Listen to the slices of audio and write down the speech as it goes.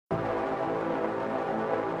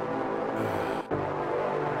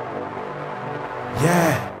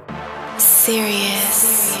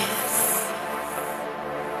serious.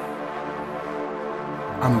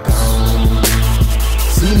 I'm gone.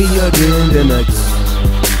 See me again, then again.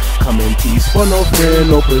 Come in peace for no friend,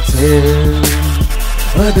 no pretend.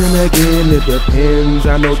 But then again, it depends.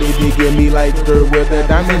 I know they did give me like dirt where the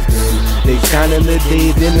diamonds been. They shine in the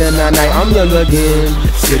day, then in the night, I'm young again.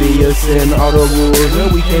 City of sin, all the rules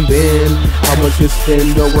that we can bend. How much you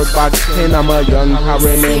spend, the work box 10. I'm a young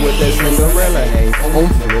pirate man with that Cinderella. Hey, on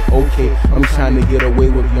flip, okay. I'm trying to get away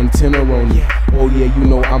with young Teneroni. Oh yeah, you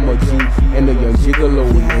know I'm a G and a young gigolo.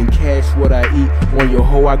 And cash what I eat. On your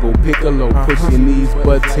hoe, I go piccolo. Pushing these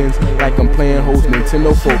buttons like I'm playing host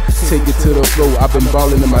Nintendo 4. Take it to the floor. I've been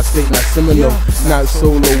ballin' in my state, not Seminole. Not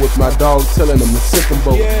solo with my dog, telling them to sip and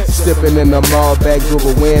boat. Stepping in the mall, bags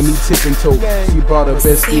over whammy, tipping toe. She brought her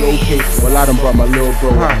bestie, okay. Well, I done brought my little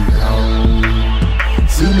bro. I'm gone.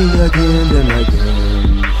 See me again, then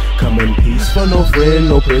again. Come in peace for no friend,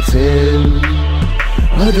 no pretend.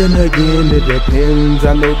 But then again, it depends.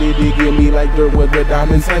 I know they did give me like dirt where the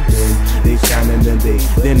diamonds have been. They shine in the day,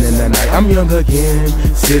 then in the night, I'm young again.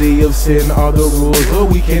 City of sin, all the rules, oh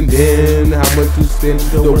we can bend. How much you spend,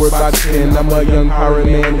 the word by 10. I'm a young pirate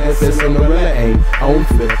man, that's that Cinderella ain't on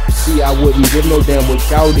flip. See, I wouldn't give no damn what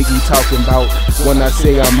y'all niggas talking about. When I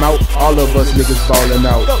say I'm out, all of us niggas ballin'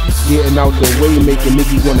 out. Getting out the way, making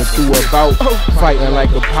niggas wanna do about. Fighting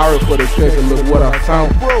like a pirate for the treasure, look what I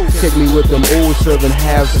found. Check me with them old serving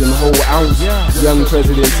halves and whole ounce. Young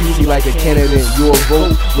President Teezy like a candidate, your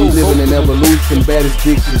vote. We living in evolution, baddest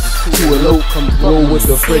bitches to elope. Roll with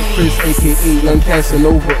the Fresh Prince, aka Young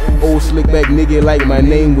Casanova. Old slick back nigga like my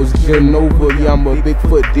name was Genova. Yeah, I'm a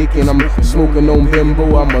Bigfoot dick and I'm smoking on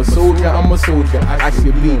bimbo. I'm a soldier, I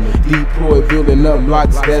should be deployed, building up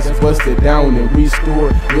blocks that's busted down and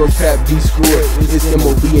restored. Your trap destroyed. It's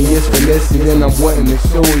MOB and yes finesse, and then I'm wanting to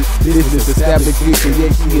show you. This is established and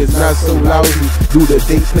yet she is not so lousy. Do the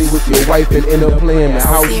date play with your wife and end up playing the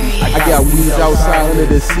house. I got weeds outside under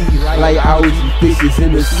the sea, like algae, fishes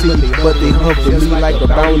in the sea, but they hunt for me like a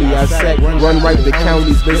bounty. I sack, run right the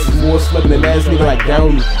counties, this is more slugging than ass nigga like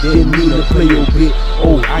Downey. Didn't mean to play your bit,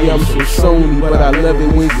 oh yeah I'm so Sony, but I love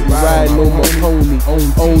it when she riding on my pony.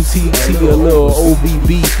 On TT, a little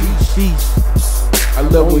OBB, I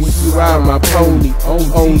love when she ride my pony.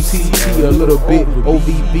 On TT, a little bit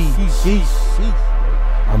OBB.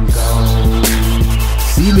 I'm gone.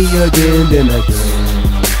 See me again, then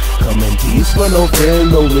again. Come in peace for no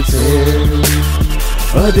friend, no pretend.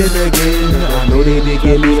 But then again, I know they did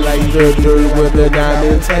give me like the dirt where the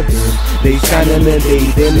diamonds have been. They shine in the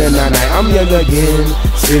day, then in the night, I'm young again.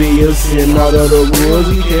 City of sin, all of the rules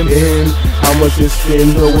we can bend. How much you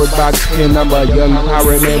spend, the word box 10. I'm a young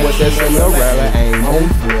pirate man with that Cinderella aim. On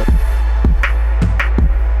flip.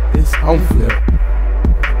 It's on flip.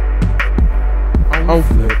 On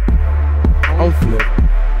flip. On flip.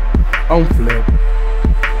 On flip.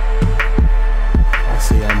 I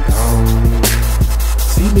say I'm gone.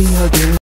 See me again.